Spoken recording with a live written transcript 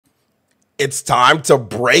It's time to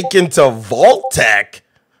break into Vault Tech.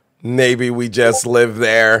 Maybe we just live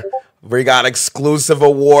there. We got exclusive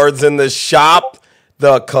awards in the shop.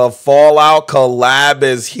 The Fallout collab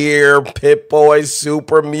is here. Pip-Boy,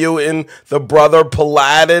 Super Mutant, the brother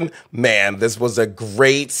Paladin. Man, this was a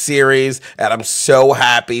great series, and I'm so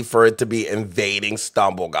happy for it to be invading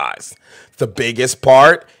Stumble, guys. The biggest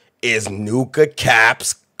part is Nuka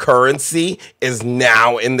Cap's currency is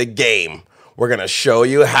now in the game. We're going to show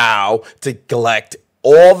you how to collect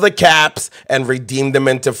all the caps and redeem them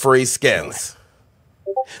into free skins.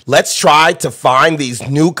 Let's try to find these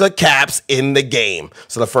Nuka caps in the game.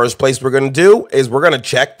 So the first place we're going to do is we're going to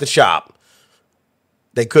check the shop.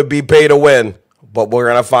 They could be pay to win, but we're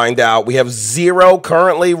going to find out. We have 0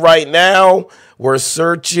 currently right now. We're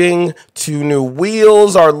searching 2 new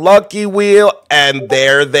wheels, our lucky wheel, and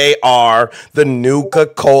there they are. The Nuka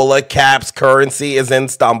Cola caps currency is in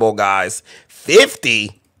Stumble, guys.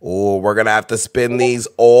 50. Oh, we're going to have to spin these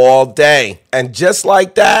all day. And just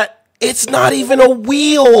like that, it's not even a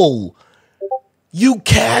wheel. You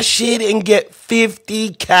cash it and get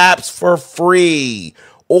 50 caps for free.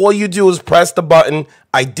 All you do is press the button.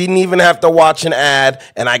 I didn't even have to watch an ad,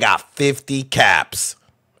 and I got 50 caps.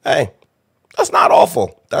 Hey, that's not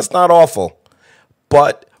awful. That's not awful.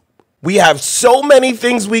 But we have so many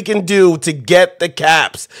things we can do to get the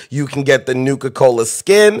caps. You can get the Nuka Cola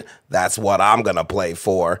skin. That's what I'm going to play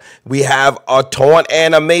for. We have a taunt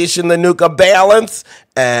animation, the Nuka Balance,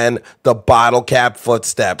 and the bottle cap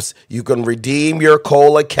footsteps. You can redeem your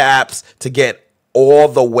cola caps to get all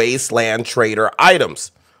the Wasteland Trader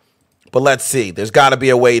items. But let's see. There's got to be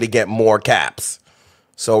a way to get more caps.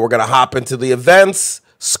 So we're going to hop into the events,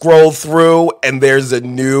 scroll through, and there's a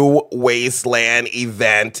new Wasteland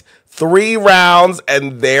event. 3 rounds,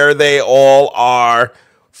 and there they all are.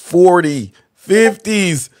 40,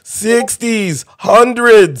 50s, 60s,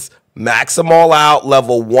 100s. Max them all out,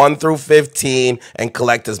 level 1 through 15, and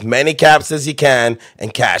collect as many caps as you can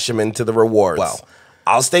and cash them into the rewards. Well,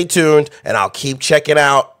 I'll stay tuned, and I'll keep checking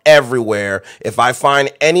out everywhere. If I find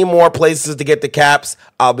any more places to get the caps,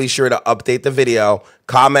 I'll be sure to update the video,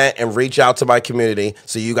 comment, and reach out to my community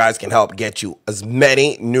so you guys can help get you as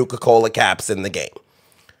many Nuka Cola caps in the game.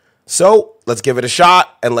 So let's give it a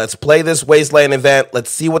shot and let's play this Wasteland event. Let's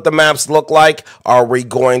see what the maps look like. Are we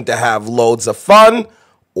going to have loads of fun,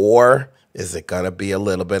 or is it going to be a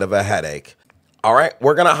little bit of a headache? All right,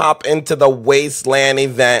 we're going to hop into the Wasteland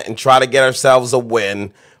event and try to get ourselves a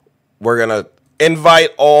win. We're going to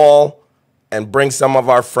invite all and bring some of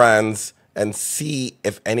our friends and see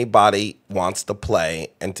if anybody wants to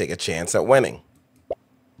play and take a chance at winning.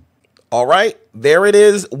 All right, there it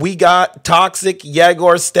is. We got Toxic,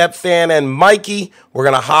 Yegor, Stepfan, and Mikey. We're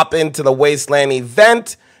going to hop into the Wasteland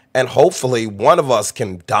event, and hopefully one of us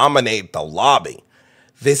can dominate the lobby.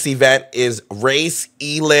 This event is Race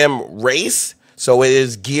Elim Race, so it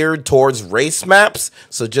is geared towards race maps.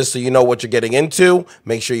 So just so you know what you're getting into,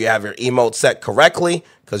 make sure you have your emote set correctly,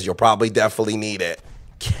 because you'll probably definitely need it.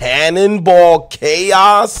 Cannonball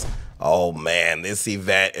Chaos. Oh, man, this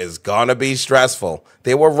event is going to be stressful.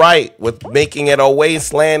 They were right with making it a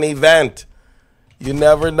Wasteland event. You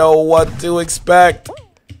never know what to expect.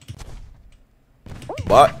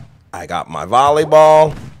 But I got my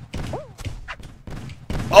volleyball.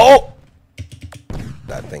 Oh!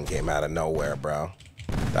 That thing came out of nowhere, bro.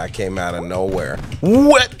 That came out of nowhere.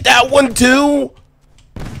 What? That one too?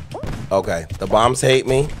 Okay, the bombs hate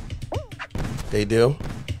me. They do.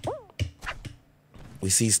 We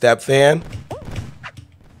see Stepfan.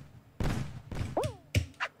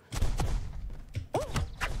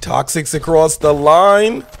 Toxics across the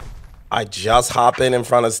line. I just hop in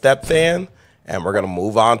front of Stepfan, and we're going to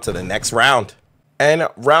move on to the next round. And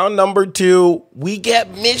round number 2, we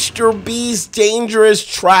get Mr. B's Dangerous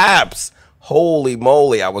Traps. Holy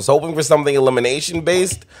moly, I was hoping for something elimination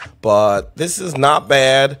based, but this is not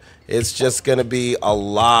bad. It's just going to be a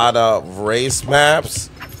lot of race maps.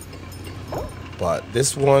 But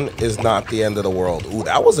this one is not the end of the world. Ooh,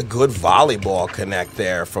 that was a good volleyball connect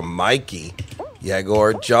there from Mikey.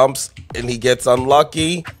 Yegor jumps and he gets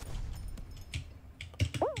unlucky.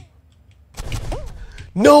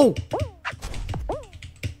 No!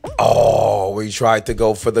 Oh, we tried to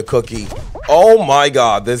go for the cookie. Oh my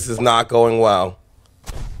God, this is not going well.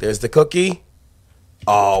 There's the cookie.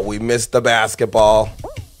 Oh, we missed the basketball.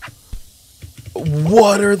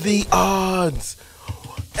 What are the odds?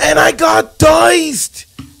 And I got diced.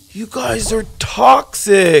 You guys are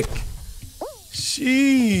toxic.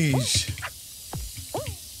 Sheesh.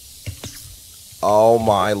 Oh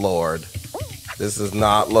my Lord. This is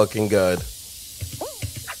not looking good.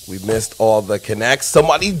 We missed all the connects.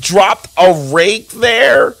 Somebody dropped a rake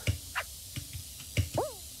there.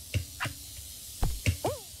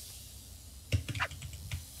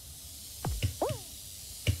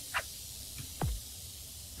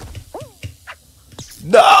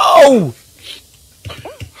 No!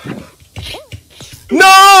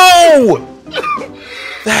 No!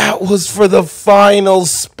 That was for the final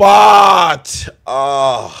spot.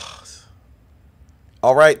 Oh.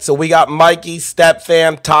 All right, so we got Mikey,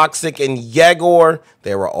 Stepfan, Toxic, and Yegor.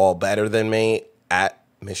 They were all better than me at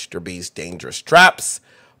Mr. B's Dangerous Traps.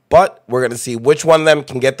 But we're going to see which one of them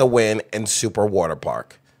can get the win in Super Water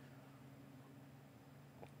Park.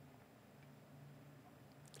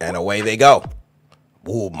 And away they go.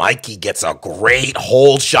 Ooh, Mikey gets a great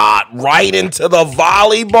hole shot right into the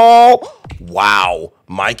volleyball. Wow.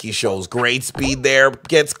 Mikey shows great speed there.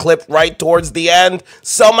 Gets clipped right towards the end.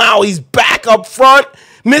 Somehow he's back up front.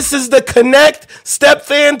 Misses the connect.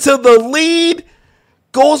 Stepfan to the lead.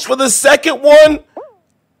 Goes for the second one.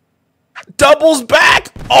 Doubles back.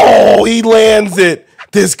 Oh, he lands it.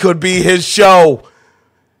 This could be his show.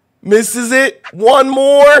 Misses it. One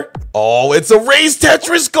more. Oh, it's a race.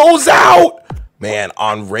 Tetris goes out. Man,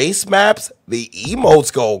 on race maps, the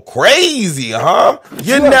emotes go crazy, huh?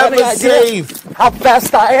 You're never safe. How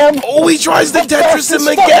fast I am? Oh, he tries to Tetris him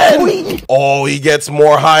again. Oh, he gets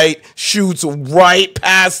more height. Shoots right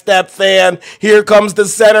past Stepfan. Here comes the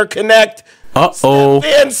center connect. Uh-oh.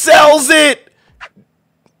 Stepfan sells it.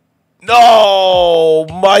 No,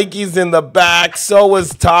 Mikey's in the back. So is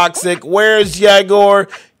Toxic. Where's Yegor?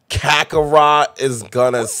 Kakarot is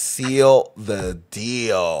gonna seal the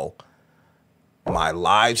deal. My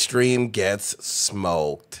live stream gets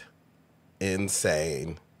smoked.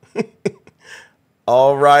 Insane.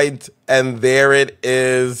 All right, and there it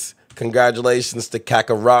is. Congratulations to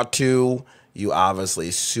Kakarot. You obviously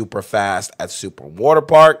super fast at Super Water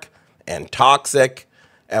Park and Toxic.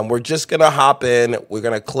 And we're just going to hop in. We're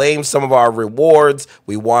going to claim some of our rewards.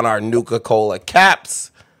 We want our Nuka Cola caps,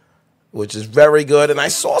 which is very good. And I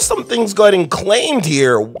saw some things getting claimed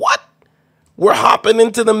here. What? We're hopping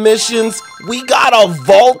into the missions. We got a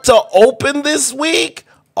vault to open this week.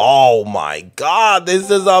 Oh my God, this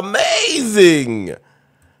is amazing.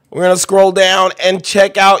 We're going to scroll down and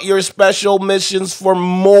check out your special missions for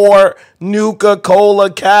more Nuka Cola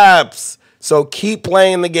caps. So keep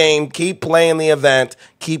playing the game, keep playing the event,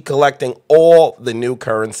 keep collecting all the new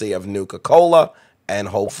currency of Nuka Cola, and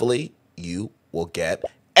hopefully you will get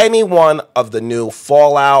any one of the new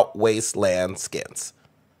Fallout Wasteland skins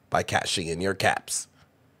by cashing in your caps.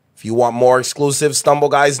 If you want more exclusive Stumble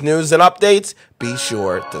Guys news and updates, be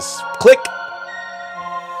sure to click